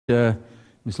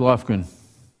Ms. Lofgren.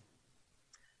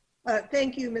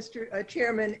 Thank you, Mr.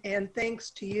 Chairman, and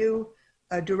thanks to you,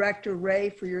 Director Wray,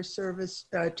 for your service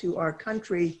to our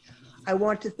country. I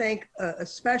want to thank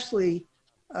especially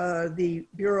the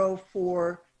Bureau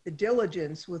for the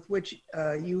diligence with which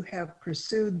you have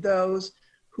pursued those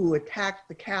who attacked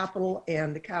the Capitol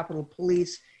and the Capitol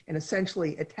Police and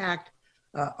essentially attacked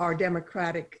our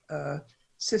democratic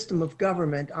system of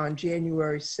government on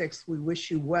January 6th. We wish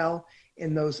you well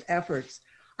in those efforts.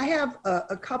 I have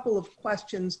a couple of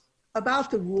questions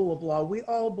about the rule of law. We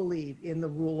all believe in the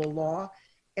rule of law,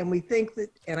 and we think that,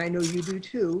 and I know you do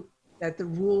too, that the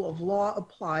rule of law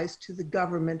applies to the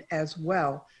government as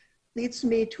well. Leads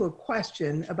me to a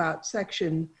question about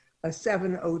Section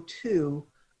 702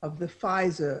 of the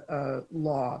FISA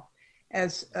law.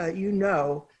 As you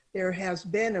know, there has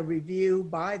been a review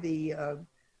by the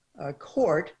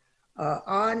court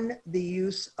on the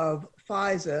use of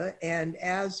FISA, and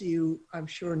as you, I'm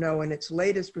sure, know, in its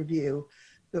latest review,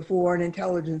 the Foreign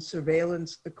Intelligence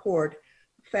Surveillance Court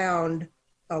found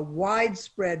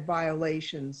widespread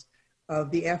violations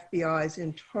of the FBI's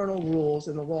internal rules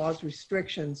and the law's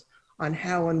restrictions on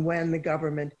how and when the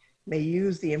government may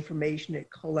use the information it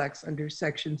collects under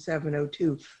Section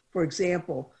 702. For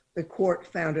example, the court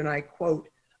found, and I quote,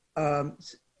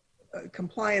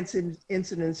 compliance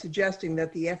incidents suggesting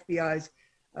that the FBI's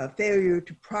failure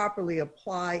to properly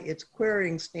apply its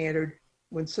querying standard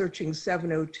when searching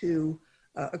 702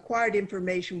 acquired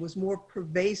information was more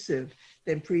pervasive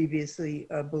than previously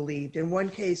believed. In one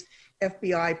case,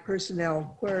 FBI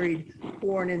personnel queried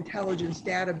foreign intelligence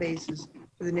databases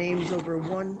for the names of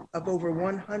over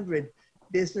 100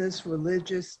 business,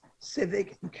 religious,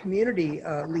 civic, and community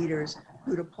leaders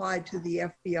who'd applied to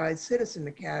the FBI Citizen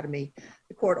Academy.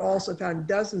 The court also found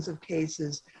dozens of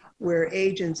cases where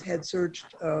agents had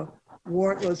searched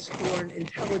warrantless foreign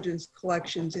intelligence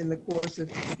collections in the course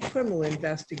of criminal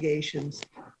investigations.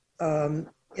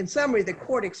 In summary, the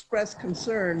court expressed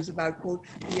concerns about, quote,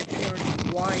 the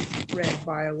apparent widespread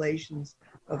violations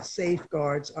of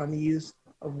safeguards on the use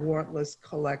of warrantless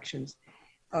collections.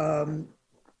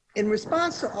 In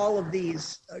response to all of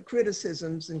these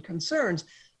criticisms and concerns,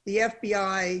 the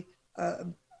FBI,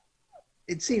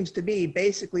 it seems to me,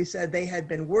 basically said they had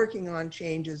been working on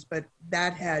changes, but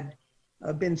that had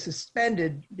been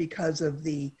suspended because of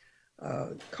the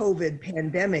COVID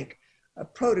pandemic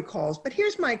protocols. But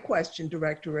here's my question,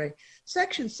 Director Wray.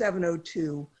 Section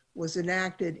 702 was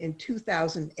enacted in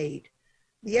 2008.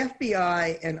 The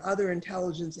FBI and other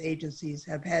intelligence agencies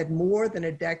have had more than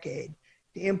a decade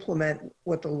to implement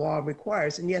what the law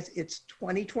requires. And yes, it's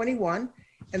 2021,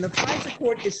 and the FISA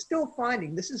court is still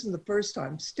finding, this isn't the first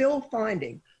time, still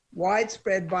finding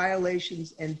widespread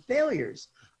violations and failures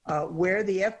where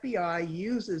the FBI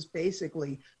uses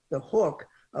basically the hook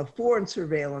of foreign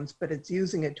surveillance, but it's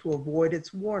using it to avoid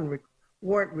its warrant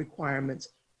requirements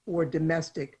for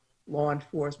domestic law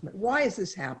enforcement. Why is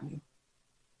this happening?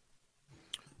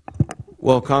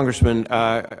 Well, Congressman,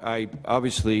 I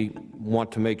obviously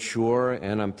want to make sure,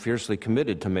 and I'm fiercely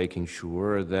committed to making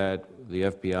sure, that the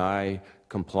FBI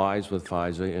complies with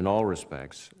FISA in all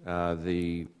respects.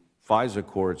 The FISA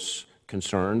court's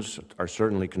concerns are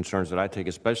certainly concerns that I take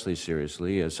especially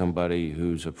seriously as somebody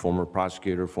who's a former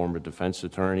prosecutor, former defense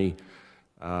attorney,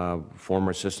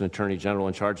 former assistant attorney general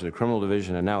in charge of the criminal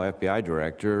division, and now FBI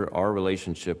director. Our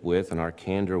relationship with, and our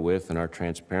candor with, and our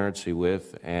transparency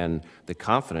with, and the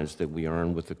confidence that we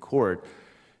earn with the court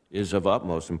is of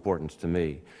utmost importance to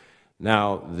me.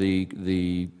 Now,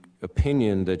 the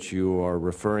opinion that you are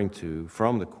referring to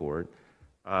from the court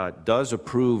does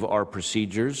approve our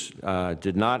procedures,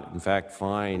 did not, in fact,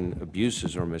 find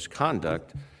abuses or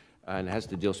misconduct, and has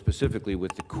to deal specifically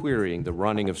with the querying, the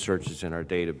running of searches in our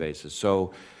databases.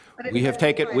 So we have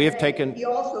taken. He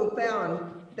also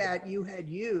found that you had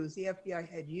used, the FBI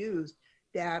had used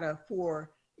data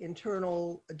for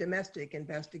internal domestic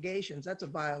investigations. That's a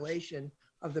violation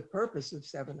of the purpose of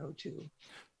 702.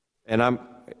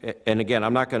 And again,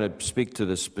 I'm not going to speak to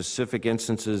the specific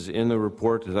instances in the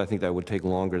report, because I think that would take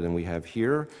longer than we have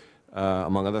here,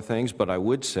 among other things. But I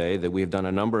would say that we have done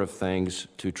a number of things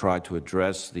to try to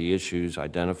address the issues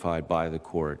identified by the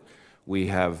court. We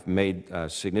have made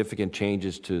significant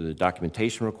changes to the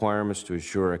documentation requirements to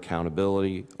assure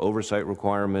accountability, oversight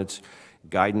requirements,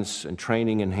 guidance and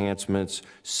training enhancements,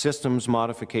 systems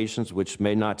modifications, which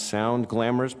may not sound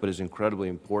glamorous, but is incredibly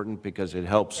important because it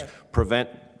helps prevent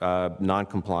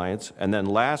noncompliance. And then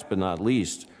last but not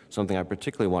least, something I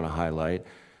particularly want to highlight,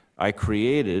 I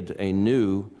created a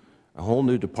whole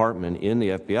new department in the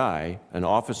FBI, an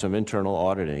Office of Internal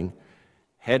Auditing,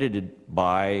 headed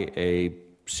by a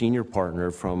senior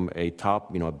partner from a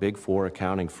top, a Big Four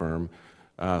accounting firm,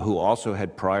 who also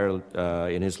had prior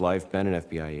in his life been an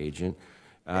FBI agent,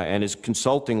 and is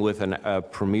consulting with a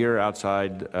premier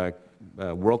outside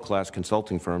world-class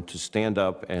consulting firm to stand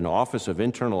up an Office of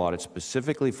Internal Audit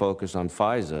specifically focused on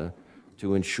FISA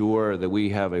to ensure that we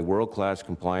have a world-class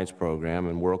compliance program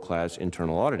and world-class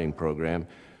internal auditing program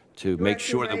to make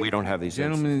sure that we don't have these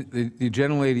Gentlemen, the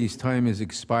gentlelady's time has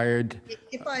expired.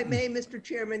 If I may, Mr.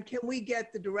 Chairman, can we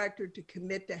get the director to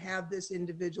commit to have this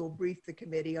individual brief the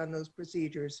committee on those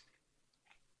procedures?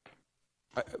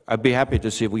 I'd be happy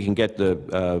to see if we can get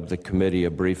the committee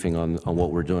a briefing on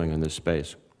what we're doing in this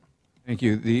space. Thank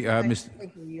you. The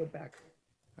Thank you. Yield back.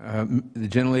 the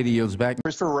gentlelady yields back.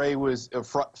 Christopher Wray was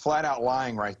flat out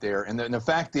lying right there. And the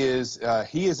fact is,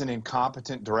 he is an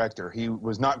incompetent director. He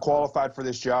was not qualified for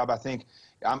this job. I think,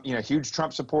 I'm a huge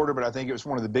Trump supporter, but I think it was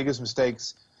one of the biggest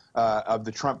mistakes of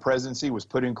the Trump presidency was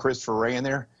putting Christopher Wray in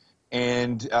there.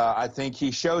 And I think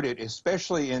he showed it,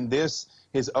 especially in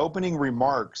his opening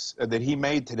remarks that he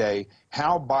made today,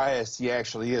 how biased he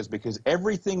actually is, because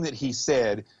everything that he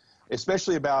said,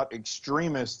 especially about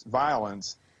extremist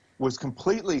violence, was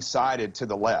completely sided to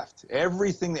the left.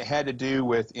 Everything that had to do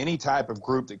with any type of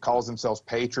group that calls themselves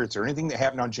patriots or anything that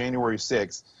happened on January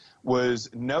 6th was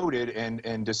noted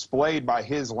and displayed by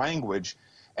his language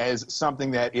as something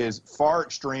that is far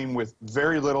extreme, with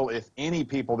very little, if any,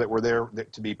 people that were there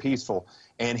to be peaceful.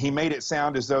 And he made it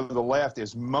sound as though the left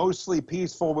is mostly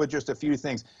peaceful with just a few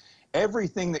things.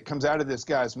 Everything that comes out of this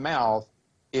guy's mouth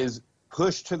is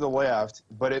pushed to the left,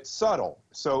 but it's subtle.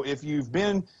 So if you've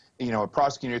been a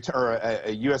prosecutor or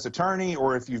a U.S. attorney,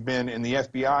 or if you've been in the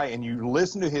FBI and you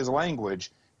listen to his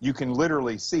language, you can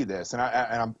literally see this. And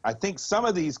I think some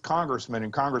of these congressmen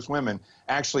and congresswomen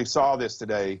actually saw this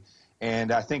today,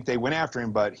 and I think they went after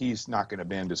him, but he's not going to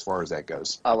bend as far as that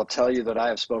goes. I will tell you that I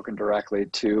have spoken directly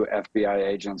to FBI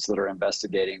agents that are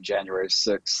investigating January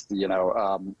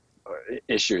 6th,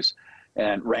 issues,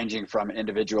 and ranging from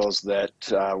individuals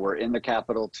that were in the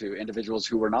Capitol to individuals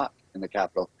who were not in the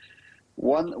Capitol.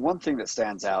 One thing that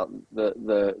stands out,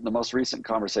 the most recent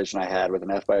conversation I had with an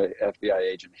FBI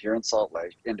agent here in Salt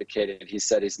Lake indicated, he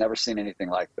said he's never seen anything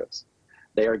like this.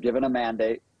 They are given a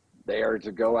mandate. They are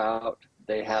to go out.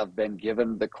 They have been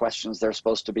given the questions they're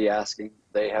supposed to be asking.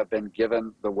 They have been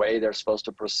given the way they're supposed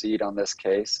to proceed on this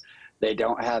case. They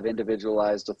don't have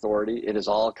individualized authority. It is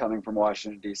all coming from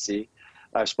Washington, D.C.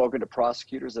 I've spoken to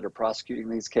prosecutors that are prosecuting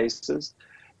these cases,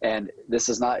 and this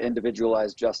is not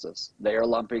individualized justice. They are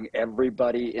lumping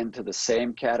everybody into the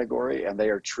same category, and they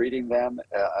are treating them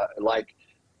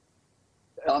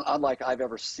unlike I've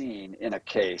ever seen in a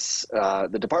case.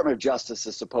 The Department of Justice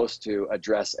is supposed to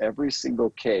address every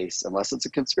single case, unless it's a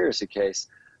conspiracy case,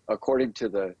 according to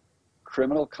the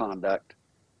criminal conduct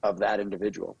of that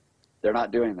individual. They're not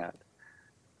doing that.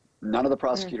 None of the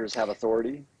prosecutors have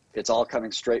authority. It's all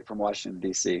coming straight from Washington,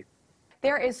 D.C.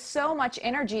 There is so much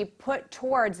energy put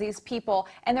towards these people,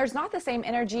 and there's not the same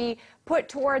energy put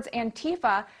towards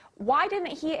Antifa. Why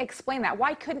didn't he explain that?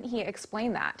 Why couldn't he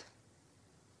explain that?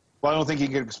 Well, I don't think he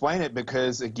could explain it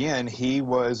because, again, he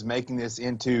was making this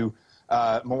into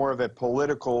more of a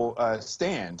political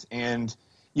stand. And,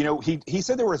 he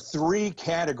said there were 3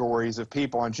 categories of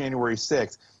people on January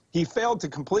 6th. He failed to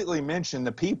completely mention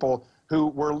the people who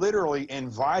were literally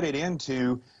invited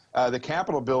into the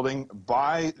Capitol building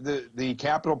by the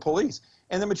Capitol Police.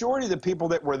 And the majority of the people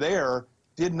that were there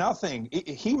did nothing.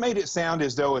 He made it sound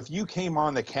as though if you came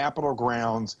on the Capitol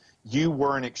grounds, you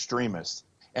were an extremist.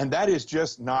 And that is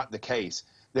just not the case.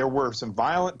 There were some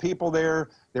violent people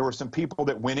there. There were some people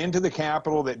that went into the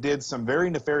Capitol that did some very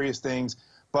nefarious things.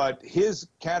 But his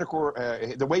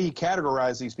category, the way he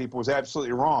categorized these people was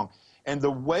absolutely wrong. And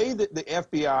the way that the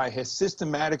FBI has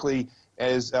systematically,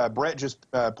 as Brett just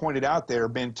pointed out there,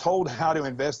 been told how to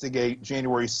investigate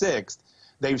January 6th,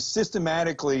 they've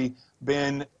systematically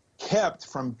been kept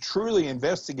from truly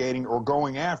investigating or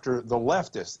going after the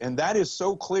leftists. And that is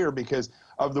so clear because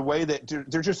of the way that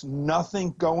there's just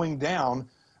nothing going down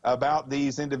about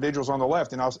these individuals on the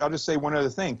left. And I'll just say one other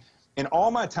thing. In all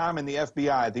my time in the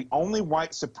FBI, the only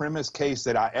white supremacist case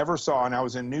that I ever saw, and I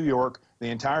was in New York the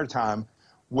entire time,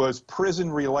 was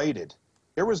prison-related.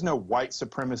 There was no white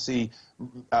supremacy,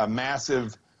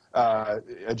 massive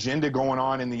agenda going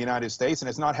on in the United States, and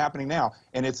it's not happening now.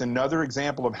 And it's another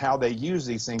example of how they use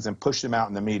these things and push them out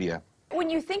in the media. When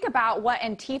you think about what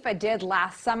Antifa did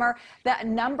last summer, the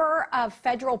number of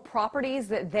federal properties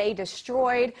that they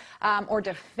destroyed or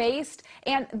defaced,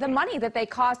 and the money that they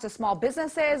caused to small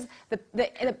businesses,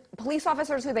 the police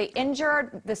officers who they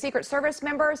injured, the Secret Service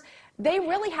members, they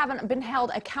really haven't been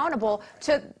held accountable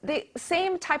to the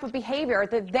same type of behavior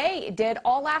that they did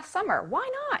all last summer. Why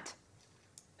not?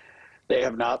 They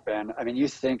have not been. I mean, you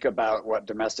think about what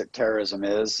domestic terrorism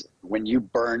is. When you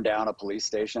burn down a police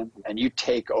station and you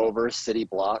take over city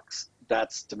blocks,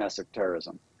 that's domestic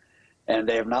terrorism. And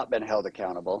they have not been held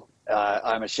accountable.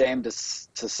 I'm ashamed to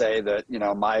say that, you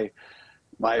know,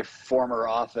 my former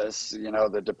office, you know,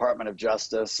 the Department of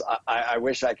Justice, I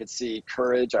wish I could see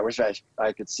courage. I wish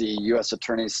I could see U.S.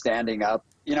 attorneys standing up.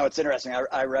 You know, it's interesting.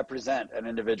 I represent an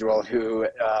individual who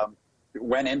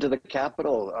went into the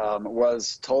Capitol,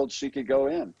 was told she could go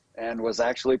in, and was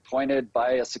actually pointed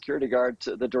by a security guard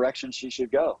to the direction she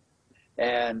should go.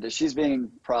 And she's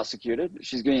being prosecuted.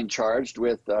 She's being charged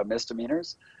with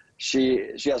misdemeanors.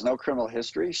 She has no criminal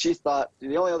history. She thought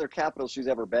the only other Capitol she's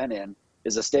ever been in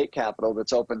is a state Capitol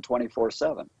that's open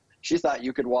 24/7. She thought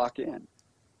you could walk in.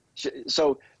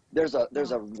 So there's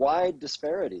a wide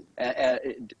disparity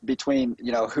between,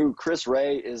 you know, who Chris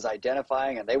Wray is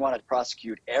identifying, and they want to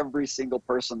prosecute every single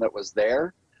person that was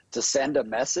there to send a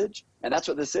message. And that's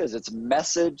what this is. It's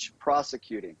message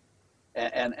prosecuting.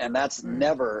 And that's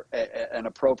never an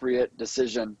appropriate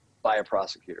decision by a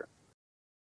prosecutor.